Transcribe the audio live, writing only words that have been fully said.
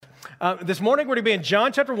This morning we're going to be in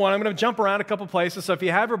John chapter 1. I'm going to jump around a couple places. So if you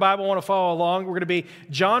have your Bible and want to follow along, we're going to be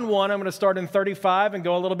John 1. I'm going to start in 35 and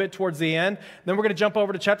go a little bit towards the end. Then we're going to jump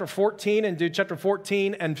over to chapter 14 and do chapter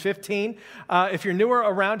 14 and 15. If you're newer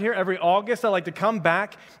around here, every August I like to come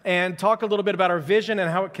back and talk a little bit about our vision and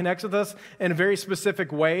how it connects with us in very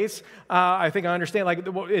specific ways. I think I understand, like,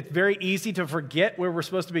 it's very easy to forget where we're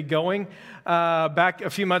supposed to be going. Back a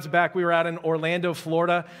few months back, we were out in Orlando,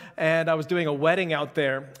 Florida, and I was doing a wedding out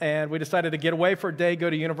there, and we decided to get away for a day, go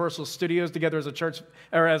to Universal Studios together as a church,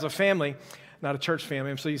 or as a family, not a church family,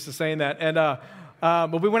 I'm so used to saying that, and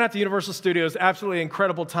but we went out to Universal Studios, absolutely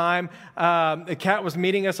incredible time. Kat was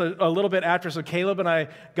meeting us a little bit after, so Caleb and I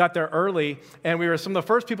got there early, and we were some of the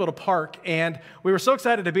first people to park, and we were so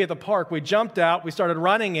excited to be at the park, we jumped out, we started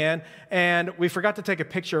running in, and we forgot to take a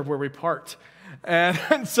picture of where we parked.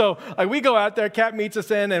 And so we go out there, Kat meets us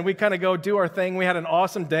in, and we kind of go do our thing. We had an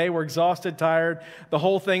awesome day. We're exhausted, tired, the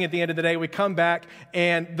whole thing. At the end of the day, we come back,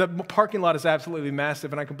 and the parking lot is absolutely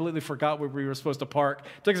massive, and I completely forgot where we were supposed to park.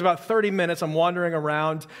 It took us about 30 minutes. I'm wandering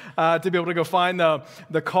around to be able to go find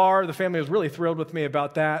the car. The family was really thrilled with me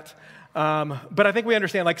about that. But I think we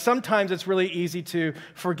understand, like, sometimes it's really easy to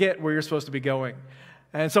forget where you're supposed to be going.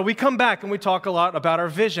 And so we come back and we talk a lot about our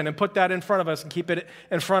vision and put that in front of us and keep it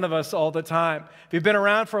in front of us all the time. If you've been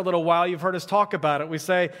around for a little while, you've heard us talk about it. We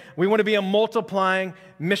say we want to be a multiplying,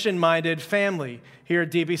 mission-minded family here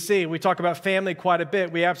at DBC. We talk about family quite a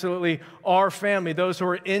bit. We absolutely are family. Those who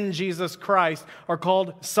are in Jesus Christ are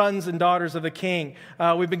called sons and daughters of the King.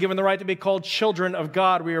 We've been given the right to be called children of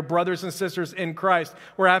God. We are brothers and sisters in Christ.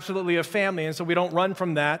 We're absolutely a family, and so we don't run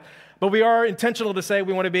from that. But we are intentional to say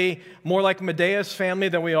we want to be more like Medea's family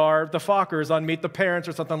than we are the Fockers on Meet the Parents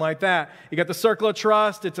or something like that. You got the circle of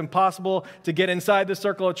trust. It's impossible to get inside the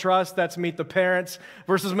circle of trust. That's Meet the Parents.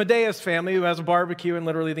 Versus Medea's family, who has a barbecue and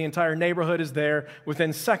literally the entire neighborhood is there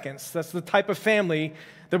within seconds. That's the type of family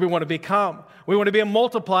that we want to become. We want to be a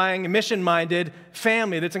multiplying, mission-minded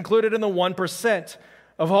family that's included in the 1%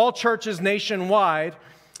 of all churches nationwide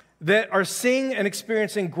that are seeing and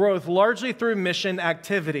experiencing growth largely through mission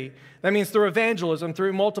activity. That means through evangelism,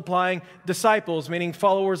 through multiplying disciples, meaning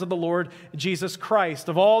followers of the Lord Jesus Christ.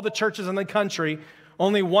 Of all the churches in the country,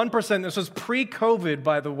 only 1%, this was pre-COVID,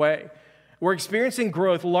 by the way, we're experiencing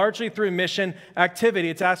growth largely through mission activity.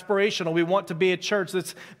 It's aspirational. We want to be a church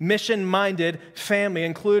that's mission-minded, family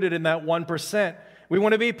included in that 1%. We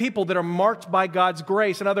want to be people that are marked by God's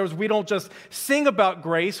grace. In other words, we don't just sing about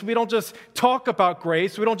grace. We don't just talk about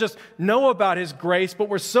grace. We don't just know about His grace, but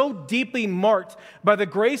we're so deeply marked by the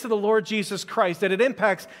grace of the Lord Jesus Christ that it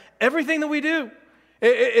impacts everything that we do.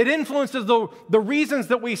 It influences the reasons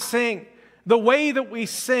that we sing, the way that we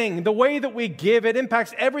sing, the way that we give. It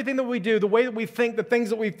impacts everything that we do, the way that we think, the things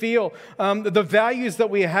that we feel, the values that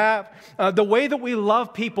we have, the way that we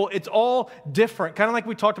love people. It's all different. Kind of like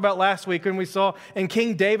we talked about last week when we saw in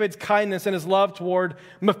King David's kindness and his love toward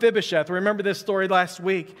Mephibosheth. Remember this story last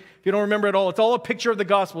week? If you don't remember it all, it's all a picture of the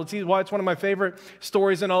gospel. It's why it's one of my favorite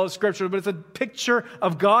stories in all of Scripture, but it's a picture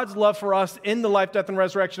of God's love for us in the life, death, and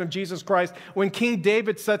resurrection of Jesus Christ when King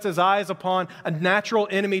David sets his eyes upon a natural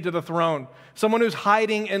enemy to the throne, someone who's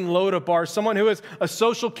hiding in Lodabar, someone who is a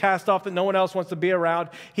social cast-off that no one else wants to be around.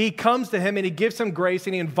 He comes to him and he gives him grace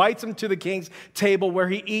and he invites him to the king's table where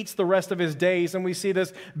he eats the rest of his days. And we see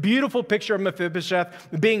this beautiful picture of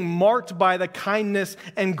Mephibosheth being marked by the kindness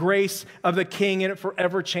and grace of the king, and it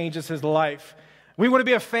forever changes his life. We want to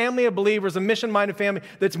be a family of believers, a mission-minded family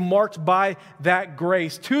that's marked by that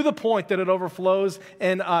grace to the point that it overflows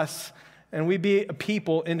in us. And we be a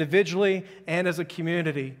people individually and as a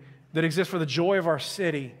community that exists for the joy of our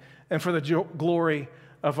city and for the glory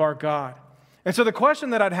of our God. And so the question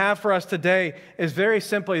that I'd have for us today is very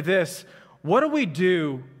simply this: what do we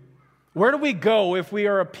do? Where do we go if we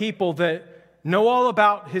are a people that know all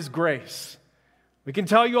about His grace? We can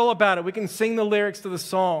tell you all about it. We can sing the lyrics to the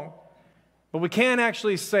song, but we can't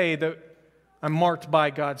actually say that I'm marked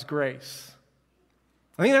by God's grace.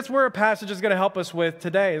 I think that's where a passage is going to help us with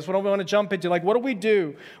today, is what we want to jump into. Like, what do we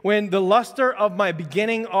do when the luster of my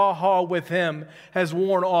beginning aha with Him has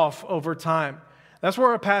worn off over time? That's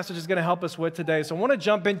where our passage is going to help us with today. So I want to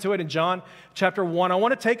jump into it in John chapter 1. I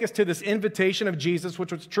want to take us to this invitation of Jesus,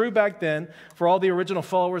 which was true back then for all the original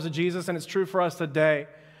followers of Jesus, and it's true for us today.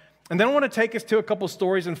 And then I want to take us to a couple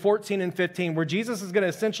stories in 14 and 15 where Jesus is going to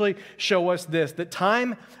essentially show us this, that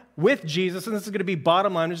time with Jesus, and this is going to be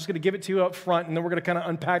bottom line, I'm just going to give it to you up front, and then we're going to kind of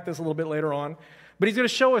unpack this a little bit later on. But He's going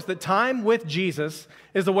to show us that time with Jesus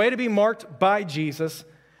is the way to be marked by Jesus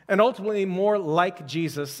and ultimately more like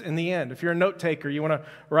Jesus in the end. If you're a note taker, you want to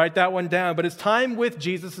write that one down. But it's time with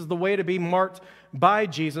Jesus is the way to be marked by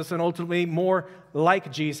Jesus and ultimately more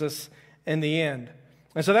like Jesus in the end.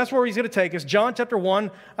 And so that's where he's going to take us. John chapter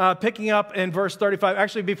 1, picking up in verse 35.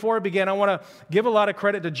 Actually, before I begin, I want to give a lot of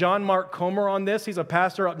credit to John Mark Comer on this. He's a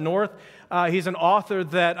pastor up north. He's an author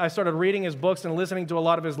that I started reading his books and listening to a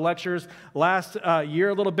lot of his lectures last year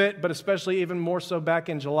a little bit, but especially even more so back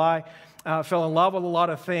in July. Fell in love with a lot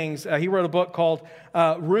of things. He wrote a book called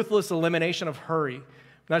Ruthless Elimination of Hurry.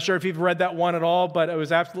 Not sure if you've read that one at all, but it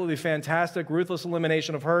was absolutely fantastic. Ruthless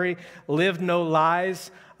Elimination of Hurry, Live No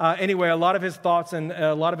Lies. Anyway, a lot of his thoughts and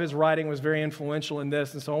a lot of his writing was very influential in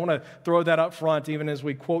this. And so I want to throw that up front, even as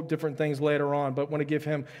we quote different things later on, but want to give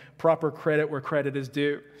him proper credit where credit is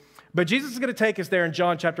due. But Jesus is going to take us there in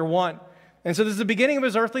John chapter 1. And so this is the beginning of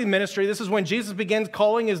his earthly ministry. This is when Jesus begins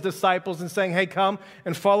calling his disciples and saying, hey, come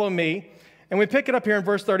and follow me. And we pick it up here in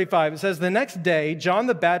verse 35. It says, the next day, John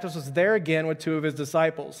the Baptist was there again with two of his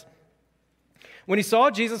disciples. When he saw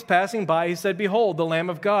Jesus passing by, he said, behold, the Lamb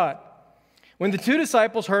of God. When the two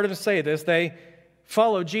disciples heard him say this, they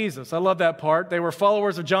followed Jesus. I love that part. They were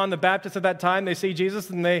followers of John the Baptist at that time. They see Jesus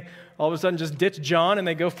and they all of a sudden just ditch John and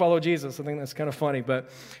they go follow Jesus. I think that's kind of funny. But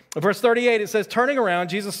in verse 38, it says, turning around,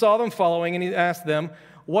 Jesus saw them following and he asked them,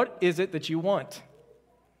 what is it that you want?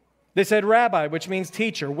 They said, Rabbi, which means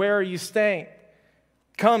teacher, where are you staying?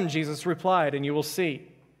 Come, Jesus replied, and you will see.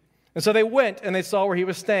 And so they went and they saw where he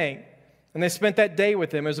was staying. And they spent that day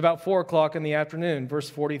with him. It was about 4 o'clock in the afternoon, verse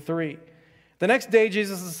 43. The next day,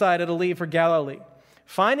 Jesus decided to leave for Galilee.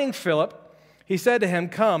 Finding Philip, he said to him,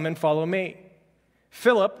 come and follow me.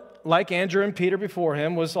 Philip, like Andrew and Peter before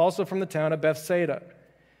him, was also from the town of Bethsaida.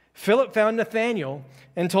 Philip found Nathanael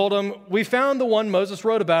and told him, we found the one Moses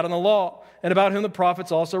wrote about in the law, and about whom the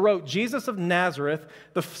prophets also wrote, Jesus of Nazareth,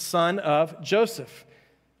 the son of Joseph.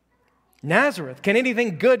 Nazareth, can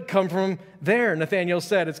anything good come from there? Nathanael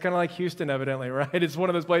said. It's kind of like Houston, evidently, right? It's one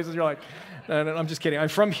of those places you're like, no, I'm just kidding. I'm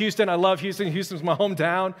from Houston. I love Houston. Houston's my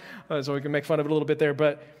hometown, so we can make fun of it a little bit there.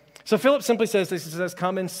 But so Philip simply says this. He says,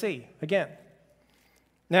 come and see again.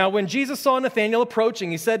 Now, when Jesus saw Nathanael approaching,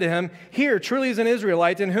 he said to him, here truly is an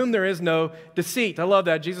Israelite in whom there is no deceit. I love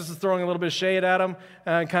that. Jesus is throwing a little bit of shade at him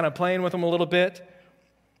and kind of playing with him a little bit.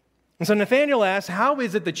 And so Nathanael asked, how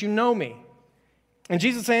is it that you know me? And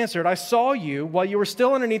Jesus answered, I saw you while you were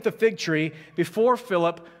still underneath the fig tree before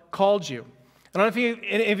Philip called you. I don't know if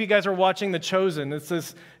any of you guys are watching The Chosen. It's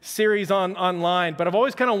this series online, but I've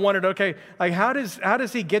always kind of wondered, okay, like how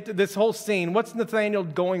does he get to this whole scene? What's Nathanael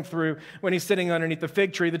going through when he's sitting underneath the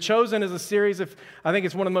fig tree? The Chosen is a series I think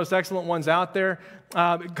it's one of the most excellent ones out there.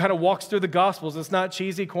 It kind of walks through the Gospels. It's not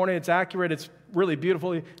cheesy, corny, it's accurate. It's really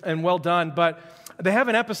beautiful and well done, but they have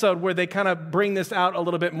an episode where they kind of bring this out a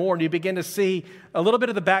little bit more, and you begin to see a little bit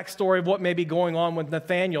of the backstory of what may be going on with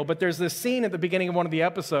Nathanael. But there's this scene at the beginning of one of the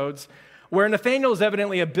episodes where Nathanael is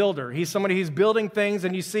evidently a builder. He's somebody who's building things,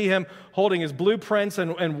 and you see him holding his blueprints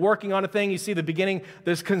and working on a thing. You see the beginning,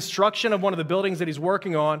 this construction of one of the buildings that he's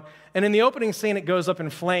working on. And in the opening scene, it goes up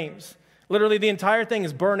in flames. Literally, the entire thing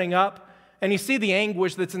is burning up. And you see the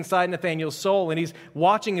anguish that's inside Nathanael's soul, and he's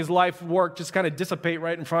watching his life work just kind of dissipate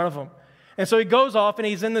right in front of him. And so he goes off, and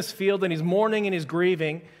he's in this field, and he's mourning, and he's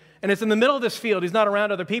grieving. And it's in the middle of this field. He's not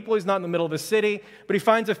around other people. He's not in the middle of a city. But he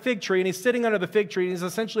finds a fig tree, and he's sitting under the fig tree, and he's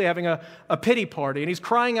essentially having a pity party. And he's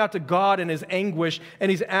crying out to God in his anguish and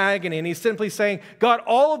his agony. And he's simply saying, God,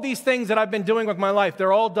 all of these things that I've been doing with my life,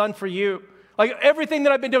 they're all done for you. Like everything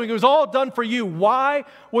that I've been doing, it was all done for you. Why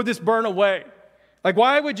would this burn away? Like,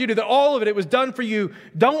 why would you do that? All of it was done for you.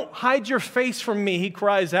 Don't hide your face from me, he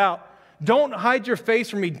cries out. Don't hide your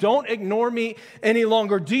face from me. Don't ignore me any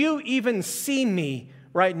longer. Do you even see me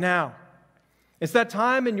right now? It's that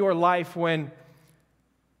time in your life when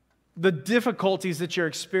the difficulties that you're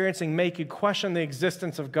experiencing make you question the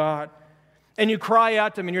existence of God. And you cry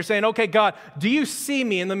out to him and you're saying, okay, God, do you see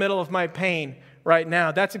me in the middle of my pain right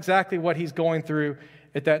now? That's exactly what he's going through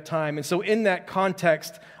at that time. And so in that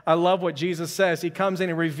context, I love what Jesus says. He comes in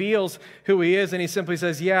and reveals who he is, and he simply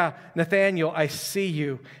says, yeah, Nathanael, I see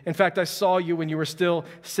you. In fact, I saw you when you were still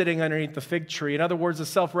sitting underneath the fig tree. In other words, the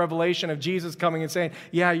self-revelation of Jesus coming and saying,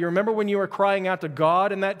 yeah, you remember when you were crying out to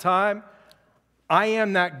God in that time? I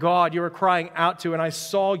am that God you were crying out to, and I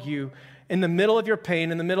saw you in the middle of your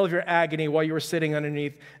pain, in the middle of your agony while you were sitting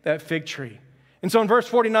underneath that fig tree. And so in verse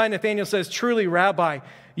 49, Nathanael says, truly, Rabbi,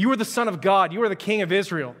 you are the Son of God. You are the King of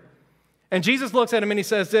Israel. And Jesus looks at him and he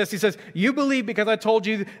says this. He says, you believe because I told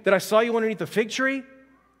you that I saw you underneath the fig tree?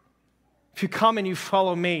 If you come and you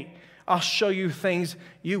follow me, I'll show you things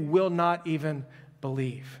you will not even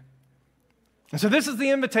believe. And so this is the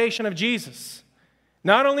invitation of Jesus.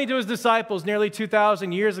 Not only to his disciples nearly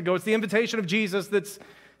 2,000 years ago, it's the invitation of Jesus that's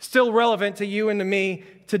still relevant to you and to me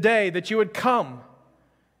today, that you would come.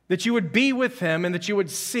 that you would be with him, and that you would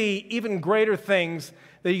see even greater things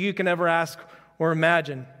that you can ever ask or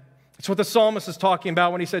imagine. It's what the psalmist is talking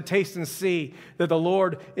about when he said, taste and see that the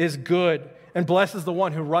Lord is good and blesses the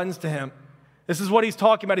one who runs to him. This is what he's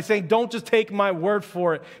talking about. He's saying, don't just take my word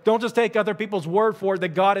for it. Don't just take other people's word for it that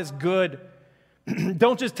God is good.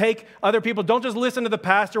 Don't just take other people. Don't just listen to the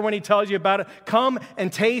pastor when he tells you about it. Come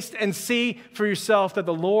and taste and see for yourself that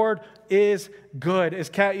the Lord is good. As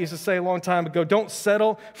Kat used to say a long time ago, don't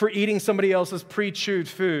settle for eating somebody else's pre-chewed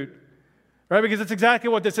food. Right? Because it's exactly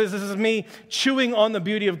what this is. This is me chewing on the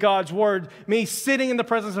beauty of God's word, me sitting in the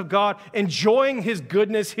presence of God, enjoying his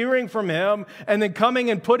goodness, hearing from him, and then coming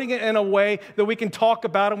and putting it in a way that we can talk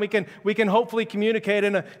about and we can hopefully communicate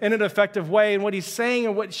in an effective way. And what he's saying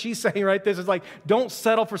and what she's saying right this is like, don't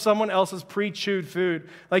settle for someone else's pre-chewed food.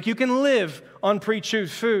 Like, you can live on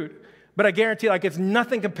pre-chewed food. But I guarantee, like, it's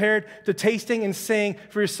nothing compared to tasting and seeing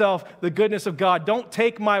for yourself the goodness of God. Don't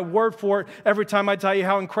take my word for it every time I tell you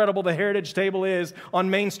how incredible the Heritage Table is on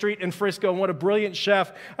Main Street in Frisco, and what a brilliant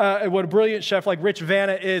chef like Rich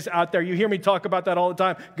Vanna is out there. You hear me talk about that all the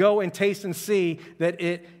time. Go and taste and see that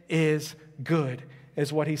it is good,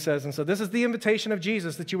 is what he says. And so this is the invitation of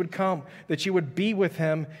Jesus, that you would come, that you would be with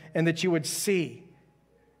him, and that you would see.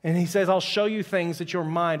 And he says, I'll show you things that your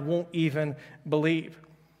mind won't even believe.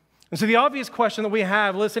 And so the obvious question that we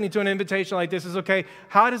have listening to an invitation like this is, okay,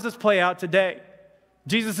 how does this play out today?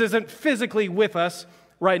 Jesus isn't physically with us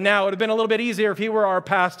right now. It would have been a little bit easier if he were our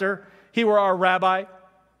pastor, he were our rabbi.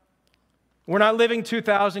 We're not living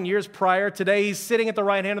 2,000 years prior. Today, he's sitting at the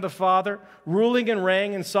right hand of the Father, ruling and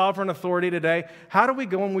reigning in sovereign authority today. How do we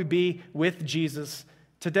go and we be with Jesus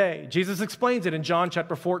today? Jesus explains it in John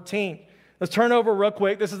chapter 14. Let's turn over real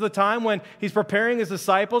quick. This is the time when he's preparing his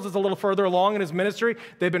disciples. It's a little further along in his ministry.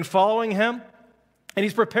 They've been following him. And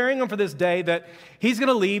he's preparing them for this day that he's going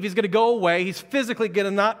to leave. He's going to go away. He's physically going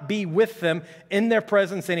to not be with them in their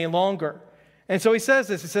presence any longer. And so he says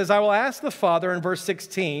this. He says, I will ask the Father in verse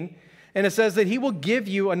 16. And it says that he will give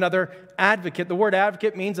you another advocate. The word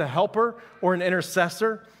advocate means a helper or an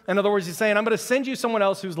intercessor. In other words, he's saying, I'm going to send you someone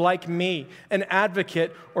else who's like me, an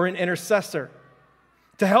advocate or an intercessor.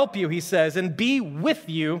 To help you, he says, and be with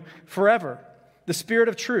you forever. The Spirit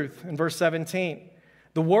of truth, in verse 17.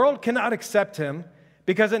 The world cannot accept him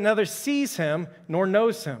because it neither sees him nor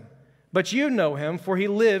knows him. But you know him, for he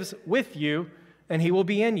lives with you, and he will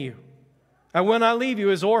be in you. And when I leave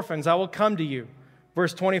you as orphans, I will come to you.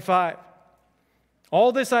 Verse 25.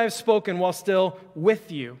 All this I have spoken while still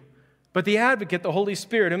with you. But the advocate, the Holy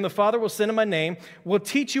Spirit, whom the Father will send in my name, will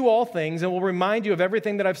teach you all things and will remind you of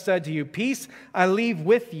everything that I've said to you. Peace I leave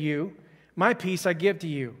with you. My peace I give to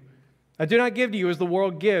you. I do not give to you as the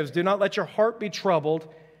world gives. Do not let your heart be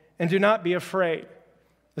troubled, and do not be afraid.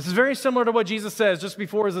 This is very similar to what Jesus says just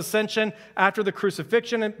before his ascension, after the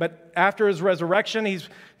crucifixion, but after his resurrection, he's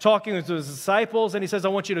talking to his disciples, and he says, I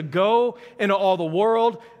want you to go into all the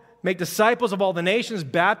world, make disciples of all the nations,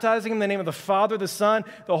 baptizing them in the name of the Father, the Son,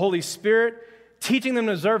 the Holy Spirit, teaching them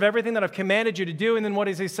to observe everything that I've commanded you to do. And then what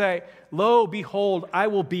does he say? Lo, behold, I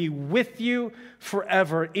will be with you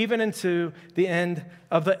forever, even into the end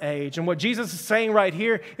of the age. And what Jesus is saying right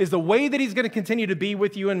here is the way that he's going to continue to be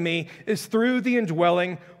with you and me is through the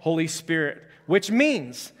indwelling Holy Spirit, which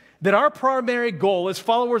means that our primary goal as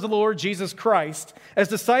followers of the Lord Jesus Christ, as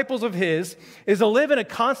disciples of his, is to live in a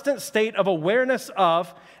constant state of awareness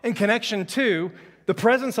of and connection to the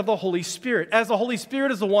presence of the Holy Spirit, as the Holy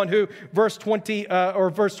Spirit is the one who, verse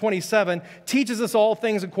 27, teaches us all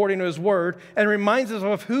things according to his word and reminds us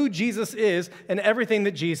of who Jesus is and everything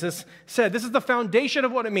that Jesus said. This is the foundation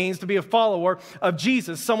of what it means to be a follower of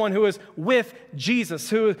Jesus, someone who is with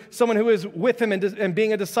Jesus, someone who is with him and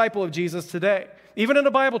being a disciple of Jesus today. Even in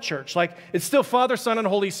a Bible church, like it's still Father, Son, and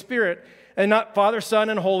Holy Spirit, and not Father, Son,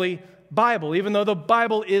 and Holy Bible, even though the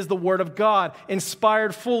Bible is the Word of God,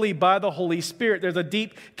 inspired fully by the Holy Spirit. There's a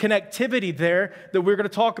deep connectivity there that we're going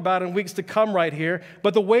to talk about in weeks to come right here.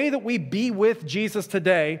 But the way that we be with Jesus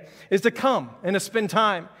today is to come and to spend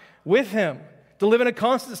time with him, to live in a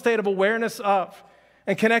constant state of awareness of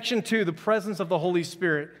and connection to the presence of the Holy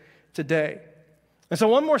Spirit today. And so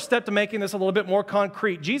one more step to making this a little bit more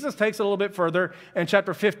concrete. Jesus takes it a little bit further in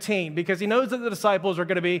chapter 15 because he knows that the disciples are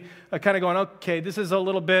going to be kind of going, okay, this is a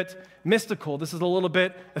little bit mystical. This is a little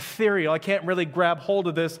bit ethereal. I can't really grab hold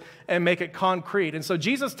of this and make it concrete. And so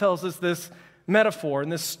Jesus tells us this metaphor and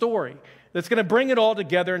this story that's going to bring it all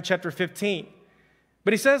together in chapter 15.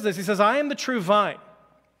 But he says this, he says, I am the true vine,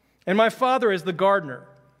 and my Father is the gardener.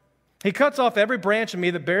 He cuts off every branch in me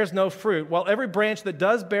that bears no fruit, while every branch that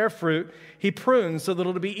does bear fruit, he prunes so that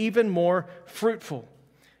it'll be even more fruitful.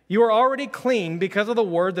 You are already clean because of the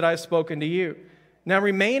word that I've spoken to you. Now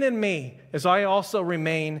remain in me as I also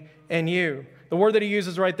remain in you. The word that he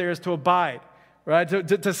uses right there is to abide, right?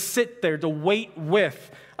 To sit there, to wait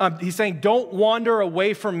with. He's saying, don't wander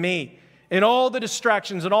away from me. In all the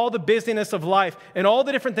distractions and all the busyness of life and all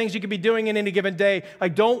the different things you could be doing in any given day,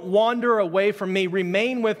 don't wander away from me.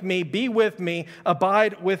 Remain with me, be with me,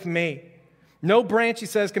 abide with me. No branch, he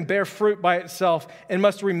says, can bear fruit by itself and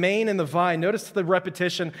must remain in the vine. Notice the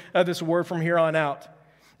repetition of this word from here on out.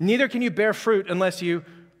 Neither can you bear fruit unless you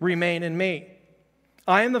remain in me.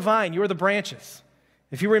 I am the vine, you are the branches.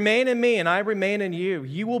 If you remain in me and I remain in you,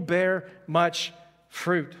 you will bear much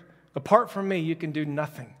fruit. Apart from me, you can do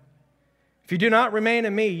nothing. If you do not remain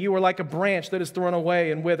in me, you are like a branch that is thrown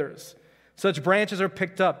away and withers. Such branches are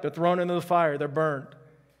picked up, they're thrown into the fire, they're burned.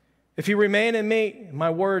 If you remain in me, my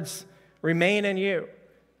words remain in you.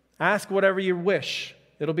 Ask whatever you wish,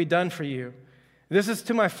 it'll be done for you. This is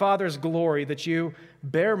to my Father's glory that you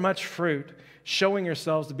bear much fruit, showing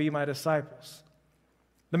yourselves to be my disciples.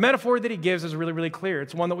 The metaphor that he gives is really, really clear.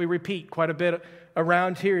 It's one that we repeat quite a bit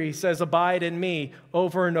around here. He says, abide in me,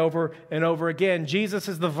 over and over and over again. Jesus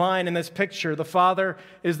is the vine in this picture. The Father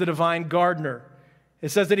is the divine gardener. It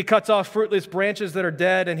says that he cuts off fruitless branches that are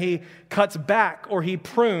dead, and he cuts back, or he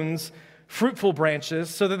prunes, fruitful branches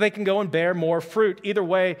so that they can go and bear more fruit. Either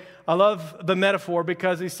way, I love the metaphor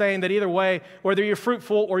because he's saying that either way, whether you're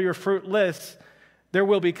fruitful or you're fruitless, there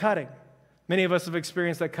will be cutting. Many of us have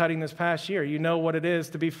experienced that cutting this past year. You know what it is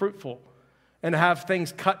to be fruitful and to have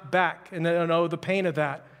things cut back and to know the pain of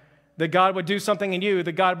that. That God would do something in you,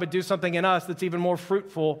 that God would do something in us that's even more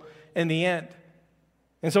fruitful in the end.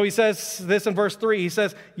 And so he says this in verse 3. He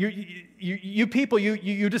says, you people,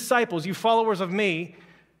 you disciples, you followers of me.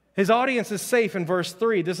 His audience is safe in verse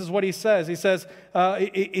 3. This is what he says. He says,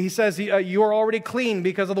 you are already clean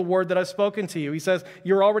because of the word that I've spoken to you. He says,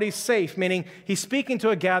 you're already safe, meaning he's speaking to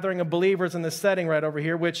a gathering of believers in this setting right over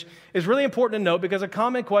here, which is really important to note because a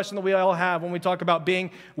common question that we all have when we talk about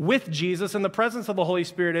being with Jesus in the presence of the Holy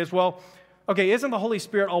Spirit is, well, okay, isn't the Holy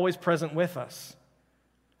Spirit always present with us?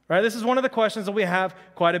 Right? This is one of the questions that we have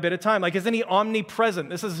quite a bit of time. Like, isn't he omnipresent?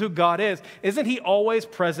 This is who God is. Isn't he always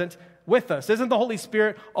present with us? Isn't the Holy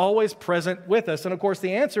Spirit always present with us? And of course,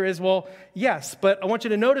 the answer is, well, yes. But I want you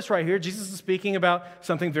to notice right here, Jesus is speaking about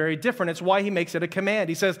something very different. It's why he makes it a command.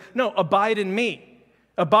 He says, no, abide in me.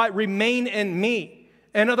 Abide, remain in me.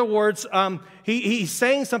 In other words, he's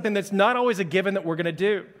saying something that's not always a given that we're going to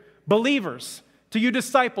do. Believers, to you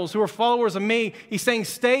disciples who are followers of me, he's saying,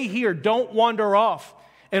 stay here, don't wander off.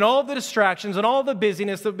 And all the distractions and all the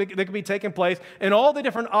busyness that could be taking place and all the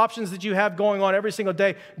different options that you have going on every single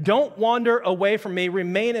day, don't wander away from me,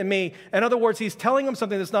 remain in me. In other words, he's telling them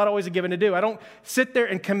something that's not always a given to do. I don't sit there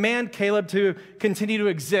and command Caleb to continue to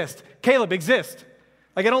exist. Caleb, exist.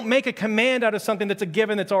 Like, I don't make a command out of something that's a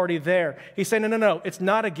given that's already there. He's saying, no, it's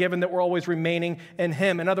not a given that we're always remaining in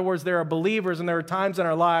him. In other words, there are believers and there are times in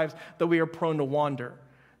our lives that we are prone to wander.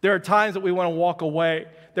 There are times that we want to walk away.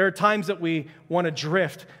 There are times that we want to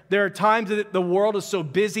drift. There are times that the world is so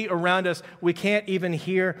busy around us, we can't even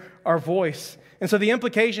hear our voice. And so the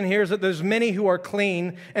implication here is that there's many who are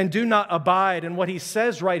clean and do not abide. And what he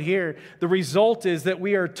says right here, the result is that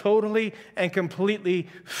we are totally and completely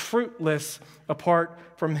fruitless apart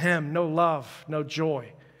from him. No love, no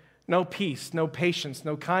joy, no peace, no patience,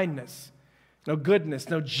 no kindness, no goodness,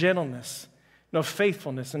 no gentleness, no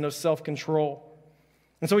faithfulness, and no self-control.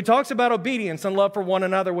 And so he talks about obedience and love for one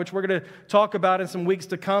another, which we're going to talk about in some weeks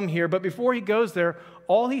to come here. But before he goes there,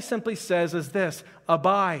 all he simply says is this: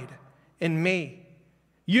 abide in me.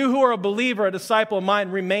 You who are a believer, a disciple of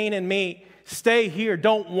mine, remain in me. Stay here.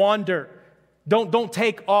 Don't wander. Don't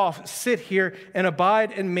take off. Sit here and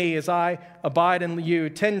abide in me as I abide in you.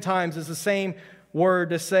 10 times is the same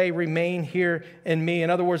word to say remain here in me.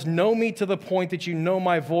 In other words, know me to the point that you know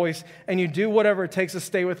my voice and you do whatever it takes to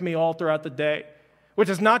stay with me all throughout the day. Which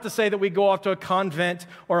is not to say that we go off to a convent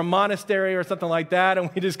or a monastery or something like that and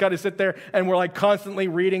we just got to sit there and we're like constantly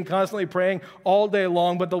reading, constantly praying all day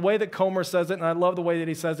long. But the way that Comer says it, and I love the way that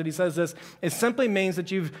he says this, it simply means that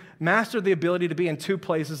you've mastered the ability to be in two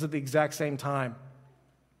places at the exact same time.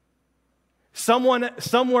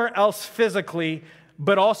 Somewhere else physically,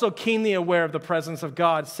 but also keenly aware of the presence of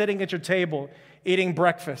God, sitting at your table, eating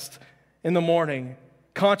breakfast in the morning,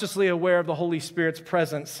 consciously aware of the Holy Spirit's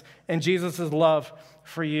presence and Jesus' love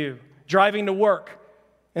for you. Driving to work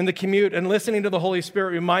in the commute and listening to the Holy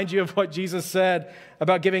Spirit remind you of what Jesus said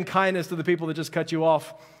about giving kindness to the people that just cut you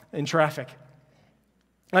off in traffic.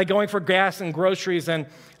 Like going for gas and groceries and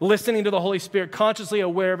listening to the Holy Spirit, consciously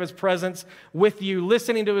aware of his presence with you,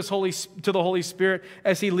 listening to the Holy Spirit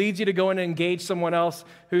as he leads you to go and engage someone else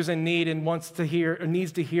who's in need and wants to hear or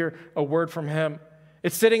needs to hear a word from him.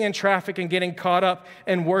 It's sitting in traffic and getting caught up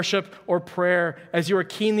in worship or prayer as you are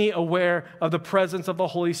keenly aware of the presence of the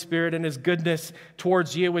Holy Spirit and His goodness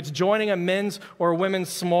towards you. It's joining a men's or a women's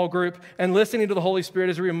small group and listening to the Holy Spirit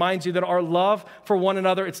as He reminds you that our love for one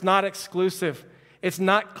another, it's not exclusive. It's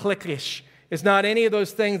not cliquish. It's not any of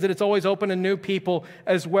those things, that it's always open to new people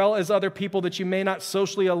as well as other people that you may not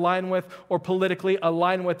socially align with or politically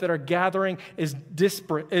align with that are gathering is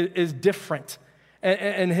different.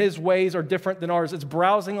 And His ways are different than ours. It's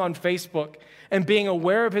browsing on Facebook and being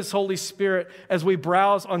aware of His Holy Spirit as we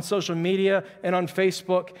browse on social media and on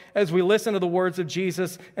Facebook, as we listen to the words of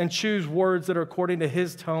Jesus and choose words that are according to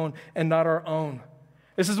His tone and not our own.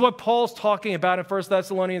 This is what Paul's talking about in 1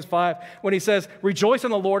 Thessalonians 5 when he says, rejoice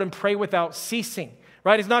in the Lord and pray without ceasing.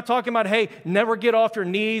 Right? He's not talking about, hey, never get off your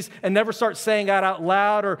knees and never start saying that out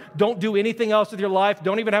loud, or don't do anything else with your life.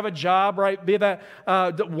 Don't even have a job, right? Be that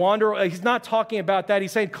wanderer. He's not talking about that.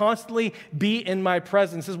 He's saying constantly be in my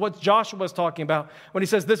presence. This is what Joshua was talking about when he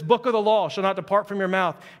says, this book of the law shall not depart from your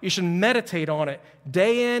mouth. You should meditate on it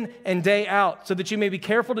day in and day out so that you may be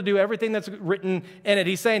careful to do everything that's written in it.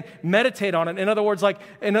 He's saying meditate on it. In other words,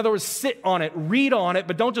 sit on it, read on it,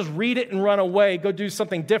 but don't just read it and run away. Go do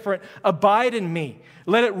something different. Abide in me.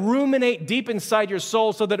 Let it ruminate deep inside your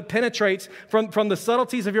soul so that it penetrates from the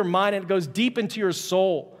subtleties of your mind and it goes deep into your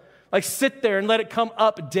soul. Like sit there and let it come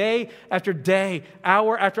up day after day,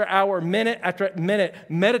 hour after hour, minute after minute.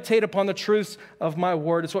 Meditate upon the truths of my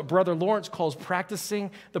word. It's what Brother Lawrence calls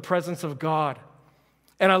practicing the presence of God.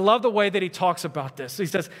 And I love the way that he talks about this. He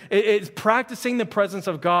says it's practicing the presence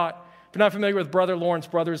of God. If you're not familiar with Brother Lawrence,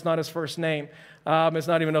 brother is not his first name. It's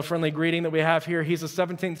not even a friendly greeting that we have here. He's a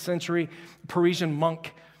 17th century Parisian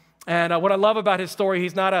monk. And what I love about his story,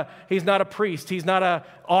 he's not a priest. He's not an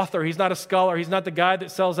author. He's not a scholar. He's not the guy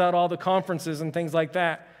that sells out all the conferences and things like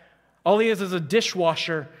that. All he is a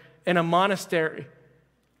dishwasher in a monastery.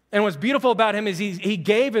 And what's beautiful about him is he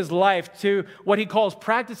gave his life to what he calls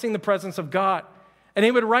practicing the presence of God. And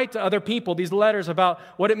he would write to other people these letters about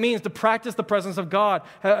what it means to practice the presence of God,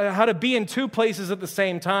 how to be in two places at the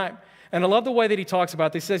same time. And I love the way that he talks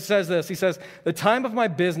about this. He says this, he says, the time of my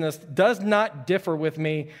business does not differ with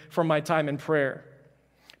me from my time in prayer.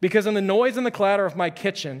 Because in the noise and the clatter of my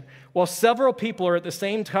kitchen, while several people are at the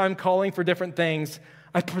same time calling for different things,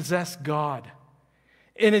 I possess God.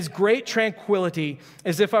 In His great tranquility,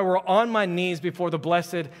 as if I were on my knees before the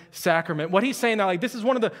Blessed Sacrament. What he's saying now, this is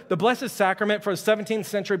one of the Blessed Sacrament for a 17th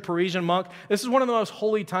century Parisian monk. This is one of the most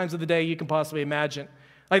holy times of the day you can possibly imagine.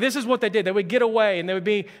 This is what they did. They would get away and they would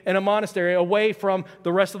be in a monastery away from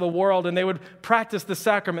the rest of the world, and they would practice the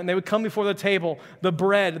sacrament. And they would come before the table, the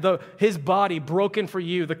bread, His body broken for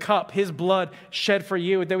you, the cup, His blood shed for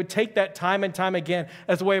you. They would take that time and time again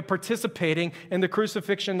as a way of participating in the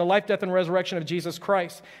crucifixion, the life, death, and resurrection of Jesus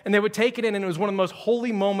Christ. And they would take it in, and it was one of the most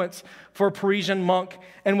holy moments for a Parisian monk.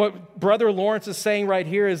 And what Brother Lawrence is saying right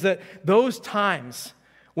here is that those times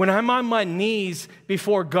when I'm on my knees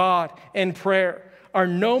before God in prayer are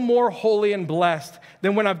no more holy and blessed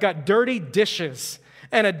than when I've got dirty dishes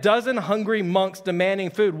and a dozen hungry monks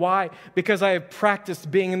demanding food. Why? Because I have practiced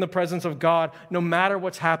being in the presence of God no matter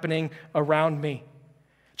what's happening around me.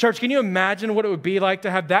 Church, can you imagine what it would be like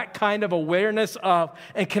to have that kind of awareness of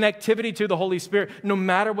and connectivity to the Holy Spirit no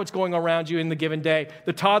matter what's going around you in the given day?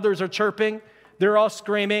 The toddlers are chirping. They're all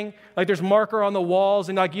screaming. There's marker on the walls,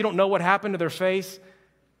 and you don't know what happened to their face.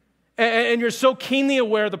 And you're so keenly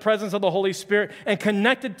aware of the presence of the Holy Spirit and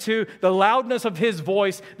connected to the loudness of His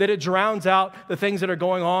voice that it drowns out the things that are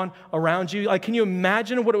going on around you. Can you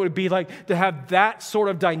imagine what it would be like to have that sort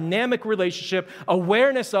of dynamic relationship,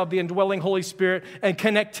 awareness of the indwelling Holy Spirit, and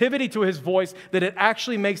connectivity to His voice that it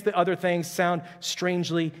actually makes the other things sound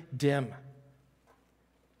strangely dim?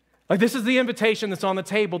 This is the invitation that's on the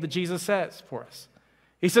table that Jesus says for us.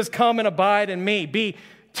 He says, come and abide in me. Be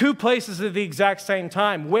two places at the exact same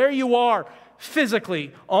time. Where you are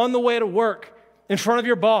physically, on the way to work, in front of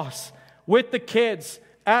your boss, with the kids,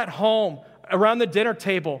 at home, around the dinner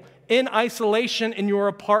table, in isolation in your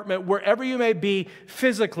apartment, wherever you may be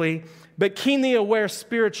physically, but keenly aware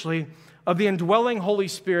spiritually of the indwelling Holy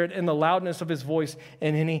Spirit and the loudness of His voice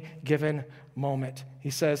in any given moment. He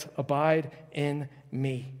says, abide in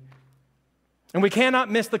me. And we cannot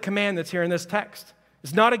miss the command that's here in this text.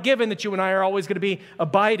 It's not a given that you and I are always going to be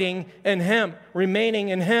abiding in Him, remaining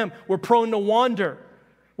in Him. We're prone to wander.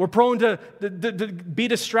 We're prone to be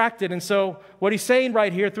distracted. And so what he's saying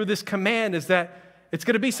right here through this command is that it's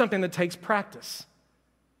going to be something that takes practice.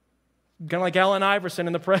 Kind of like Allen Iverson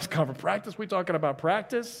in the press conference. Practice? We talking about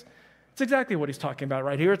practice? It's exactly what he's talking about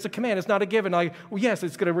right here. It's a command. It's not a given. Yes,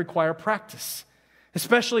 it's going to require practice.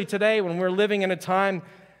 Especially today when we're living in a time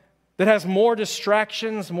that has more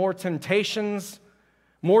distractions, more temptations,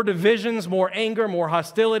 more divisions, more anger, more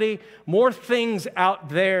hostility, more things out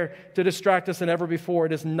there to distract us than ever before.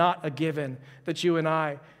 It is not a given that you and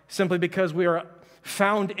I, simply because we are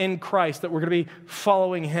found in Christ, that we're going to be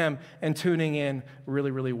following Him and tuning in really,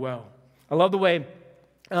 really well. I love the way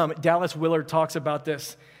Dallas Willard talks about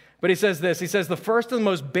this. But he says this, he says, the first and the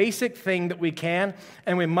most basic thing that we can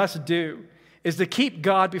and we must do is to keep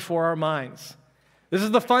God before our minds. This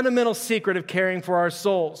is the fundamental secret of caring for our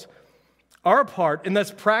souls. Our part in thus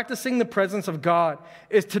practicing the presence of God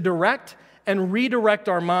is to direct and redirect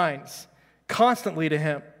our minds constantly to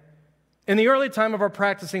Him. In the early time of our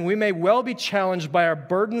practicing, we may well be challenged by our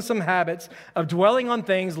burdensome habits of dwelling on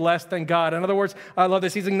things less than God. In other words, I love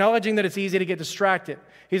this. He's acknowledging that it's easy to get distracted.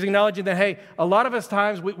 He's acknowledging that, hey, a lot of us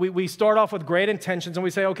times we start off with great intentions and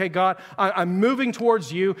we say, okay, God, I'm moving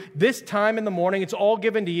towards you. This time in the morning, it's all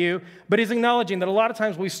given to you. But he's acknowledging that a lot of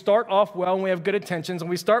times we start off well and we have good intentions and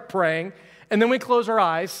we start praying, and then we close our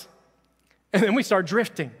eyes and then we start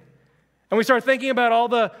drifting. And we start thinking about all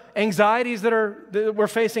the anxieties that we're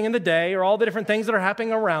facing in the day, or all the different things that are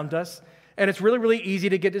happening around us. And it's really, really easy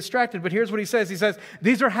to get distracted. But here's what he says. He says,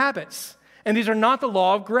 these are habits, and these are not the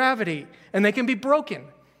law of gravity, and they can be broken.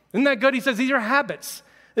 Isn't that good? He says, these are habits.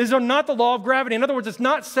 These are not the law of gravity. In other words, it's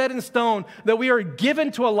not set in stone that we are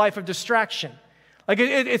given to a life of distraction. Like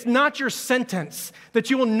it's not your sentence that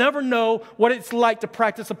you will never know what it's like to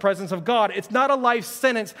practice the presence of God. It's not a life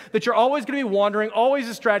sentence that you're always going to be wandering, always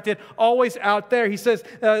distracted, always out there. He says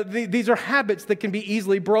these are habits that can be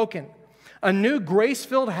easily broken. A new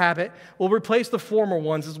grace-filled habit will replace the former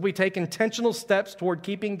ones as we take intentional steps toward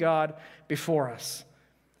keeping God before us.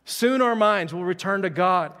 Soon our minds will return to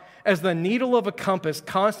God as the needle of a compass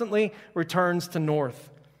constantly returns to north.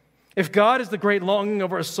 If God is the great longing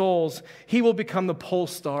of our souls, He will become the pole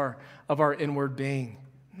star of our inward being.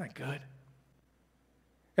 Isn't that good?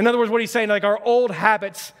 In other words, what he's saying, like our old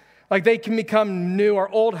habits, like they can become new. Our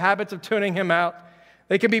old habits of tuning Him out,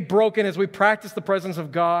 they can be broken as we practice the presence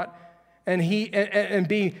of God and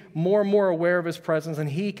be more and more aware of His presence, and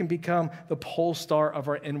He can become the pole star of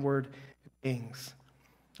our inward beings.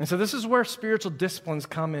 And so this is where spiritual disciplines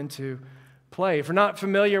come into play. If you're not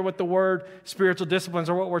familiar with the word spiritual disciplines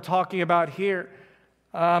or what we're talking about here,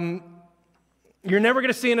 you're never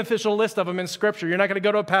going to see an official list of them in Scripture. You're not going to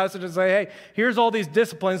go to a passage and say, hey, here's all these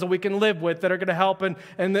disciplines that we can live with that are going to help in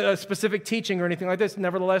a specific teaching or anything like this.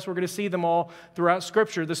 Nevertheless, we're going to see them all throughout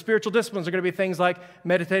Scripture. The spiritual disciplines are going to be things like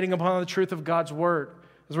meditating upon the truth of God's Word.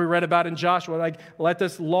 As we read about in Joshua, like let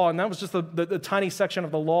this law, and that was just the tiny section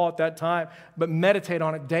of the law at that time, but meditate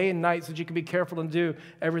on it day and night so that you can be careful to do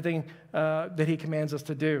everything that He commands us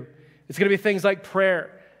to do. It's going to be things like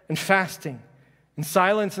prayer and fasting and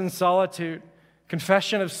silence and solitude,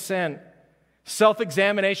 confession of sin,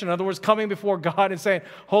 self-examination. In other words, coming before God and saying,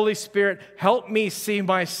 Holy Spirit, help me see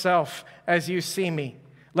myself as you see me.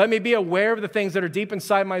 Let me be aware of the things that are deep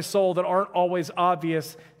inside my soul that aren't always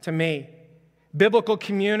obvious to me. Biblical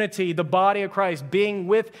community, the body of Christ, being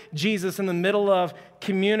with Jesus in the middle of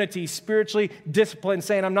community, spiritually disciplined,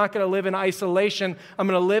 saying, I'm not going to live in isolation. I'm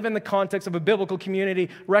going to live in the context of a biblical community,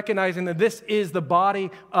 recognizing that this is the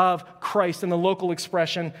body of Christ and the local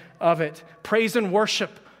expression of it. Praise and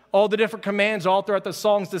worship, all the different commands all throughout the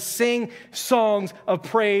songs to sing songs of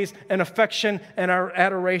praise and affection and our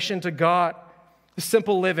adoration to God.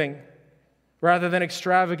 Simple living rather than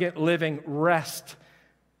extravagant living, rest,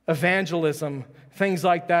 evangelism, things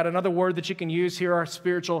like that. Another word that you can use here are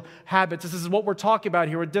spiritual habits. This is what we're talking about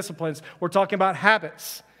here with disciplines. We're talking about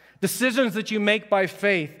habits. Decisions that you make by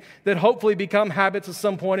faith that hopefully become habits at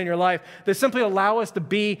some point in your life that simply allow us to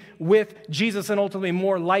be with Jesus and ultimately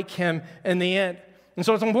more like Him in the end. And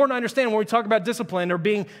so it's important to understand when we talk about discipline or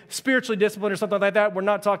being spiritually disciplined or something like that, we're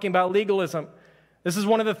not talking about legalism. This is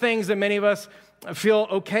one of the things that many of us feel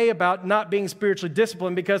okay about not being spiritually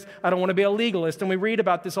disciplined because I don't want to be a legalist. And we read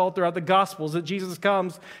about this all throughout the Gospels, that Jesus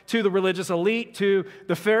comes to the religious elite, to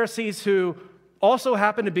the Pharisees who also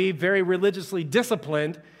happen to be very religiously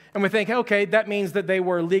disciplined. And we think, okay, that means that they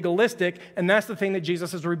were legalistic, and that's the thing that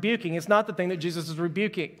Jesus is rebuking. It's not the thing that Jesus is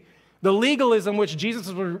rebuking. The legalism which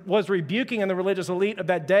Jesus was rebuking in the religious elite of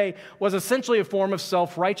that day was essentially a form of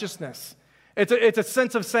self-righteousness. It's a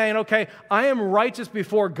sense of saying, okay, I am righteous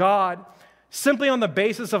before God simply on the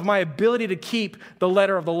basis of my ability to keep the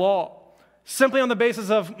letter of the law, simply on the basis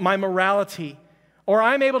of my morality, or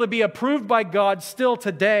I'm able to be approved by God still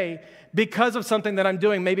today because of something that I'm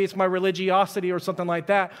doing. Maybe it's my religiosity or something like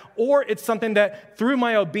that. Or it's something that through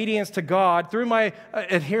my obedience to God, through my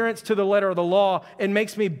adherence to the letter of the law, it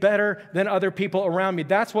makes me better than other people around me.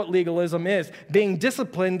 That's what legalism is. Being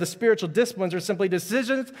disciplined, the spiritual disciplines are simply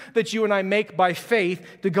decisions that you and I make by faith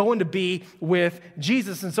to go and to be with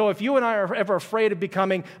Jesus. And so if you and I are ever afraid of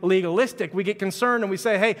becoming legalistic, we get concerned and we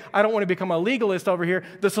say, hey, I don't want to become a legalist over here.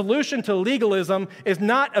 The solution to legalism is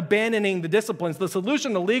not abandoning the disciplines. The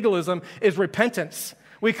solution to legalism is repentance.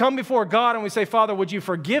 We come before God and we say, Father, would you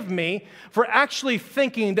forgive me for actually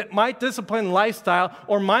thinking that my disciplined lifestyle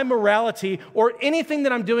or my morality or anything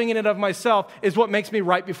that I'm doing in and of myself is what makes me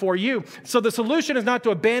right before you. So the solution is not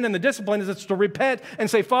to abandon the discipline, it's to repent and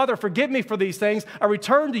say, Father, forgive me for these things. I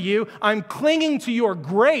return to you. I'm clinging to your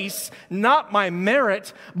grace, not my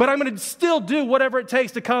merit, but I'm going to still do whatever it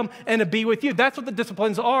takes to come and to be with you. That's what the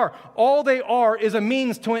disciplines are. All they are is a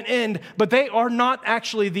means to an end, but they are not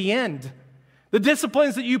actually the end. The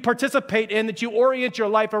disciplines that you participate in, that you orient your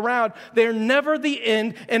life around, they're never the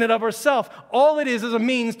end in and of itself. All it is a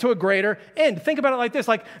means to a greater end. Think about it like this,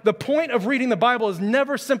 like the point of reading the Bible is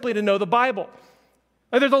never simply to know the Bible.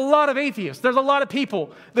 Like there's a lot of atheists, there's a lot of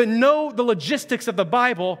people that know the logistics of the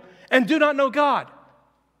Bible and do not know God.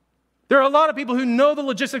 There are a lot of people who know the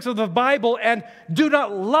logistics of the Bible and do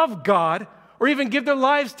not love God or even give their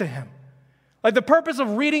lives to Him. Like the purpose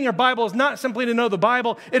of reading your Bible is not simply to know the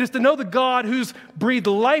Bible, it is to know the God who's breathed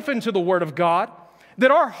life into the Word of God,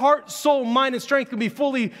 that our heart, soul, mind, and strength can be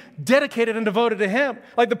fully dedicated and devoted to Him.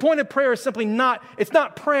 Like the point of prayer is simply not, it's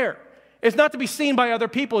not prayer. It's not to be seen by other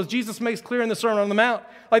people, as Jesus makes clear in the Sermon on the Mount.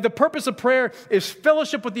 Like the purpose of prayer is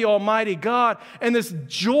fellowship with the Almighty God and this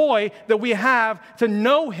joy that we have to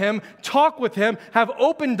know Him, talk with Him, have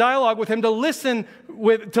open dialogue with Him, to listen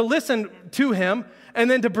to Him, and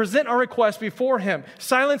then to present our requests before Him.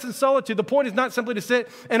 Silence and solitude. The point is not simply to sit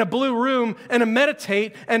in a blue room and to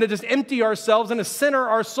meditate and to just empty ourselves and to center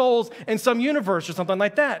our souls in some universe or something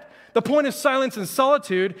like that. The point of silence and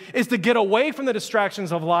solitude is to get away from the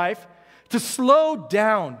distractions of life, to slow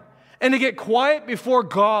down and to get quiet before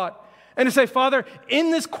God and to say, Father,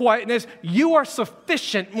 in this quietness, you are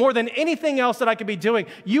sufficient more than anything else that I could be doing.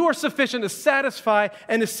 You are sufficient to satisfy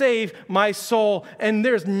and to save my soul. And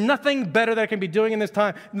there's nothing better that I can be doing in this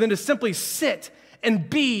time than to simply sit and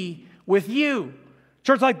be with you.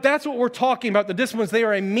 Church, like that's what we're talking about. The disciplines, they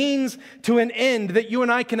are a means to an end, that you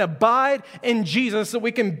and I can abide in Jesus, that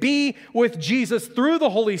we can be with Jesus through the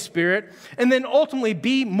Holy Spirit, and then ultimately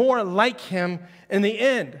be more like Him in the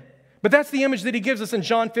end. But that's the image that He gives us in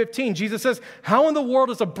John 15. Jesus says, how in the world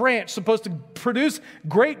is a branch supposed to produce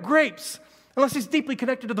great grapes unless it's deeply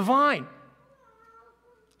connected to the vine?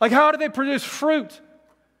 Like how do they produce fruit?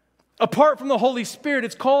 Apart from the Holy Spirit,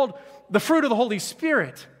 it's called the fruit of the Holy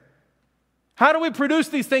Spirit. How do we produce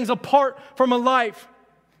these things apart from a life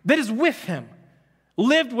that is with Him,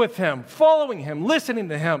 lived with Him, following Him, listening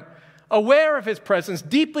to Him, aware of His presence,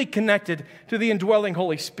 deeply connected to the indwelling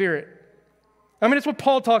Holy Spirit? I mean, it's what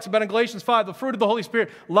Paul talks about in Galatians 5, the fruit of the Holy Spirit: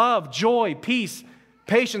 love, joy, peace,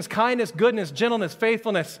 patience, kindness, goodness, gentleness,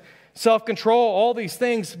 faithfulness, self-control, all these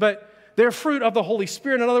things, but they're fruit of the Holy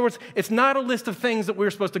Spirit. In other words, it's not a list of things that we're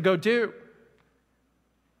supposed to go do.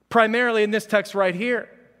 Primarily in this text right here.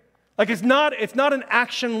 Like it's not an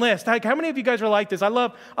action list. Like how many of you guys are like this? I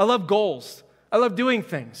love goals. I love doing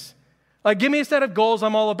things. Like give me a set of goals,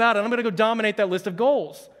 I'm all about it. I'm going to go dominate that list of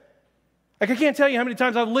goals. Like I can't tell you how many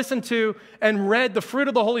times I've listened to and read the fruit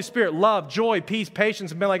of the Holy Spirit: love, joy, peace, patience,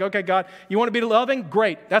 and been like, okay, God, you want to be loving?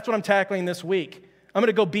 Great. That's what I'm tackling this week. I'm going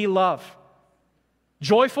to go be love.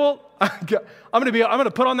 Joyful? I'm going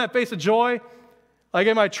to put on that face of joy. Like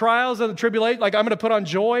in my trials and the tribulation, like I'm going to put on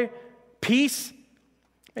joy. Peace?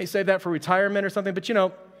 May save that for retirement or something, but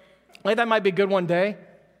like that might be good one day.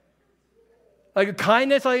 Like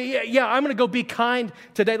kindness, like, yeah, I'm going to go be kind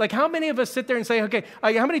today. Like how many of us sit there and say, okay,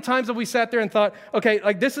 how many times have we sat there and thought, okay,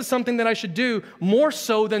 like this is something that I should do more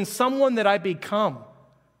so than someone that I become?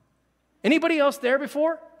 Anybody else there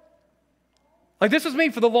before? Like this was me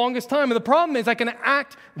for the longest time. And the problem is I can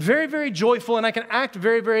act very, very joyful and I can act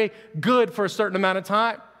very, very good for a certain amount of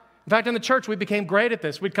time. In fact, in the church, we became great at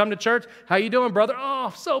this. We'd come to church. How you doing, brother?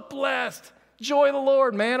 Oh, so blessed. Joy of the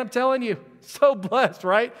Lord, man, I'm telling you. So blessed,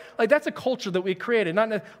 right? Like that's a culture that we created,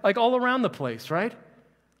 not like all around the place, right?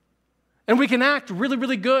 And we can act really,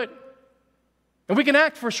 really good. And we can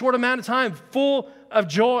act for a short amount of time full of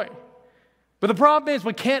joy. But the problem is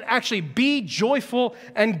we can't actually be joyful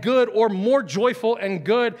and good or more joyful and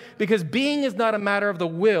good, because being is not a matter of the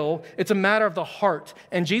will, it's a matter of the heart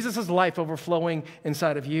and Jesus' life overflowing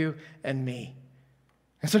inside of you and me.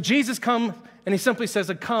 And so Jesus comes and he simply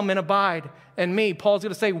says, come and abide in me. Paul's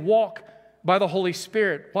going to say, walk by the Holy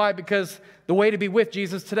Spirit. Why? Because the way to be with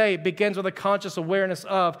Jesus today begins with a conscious awareness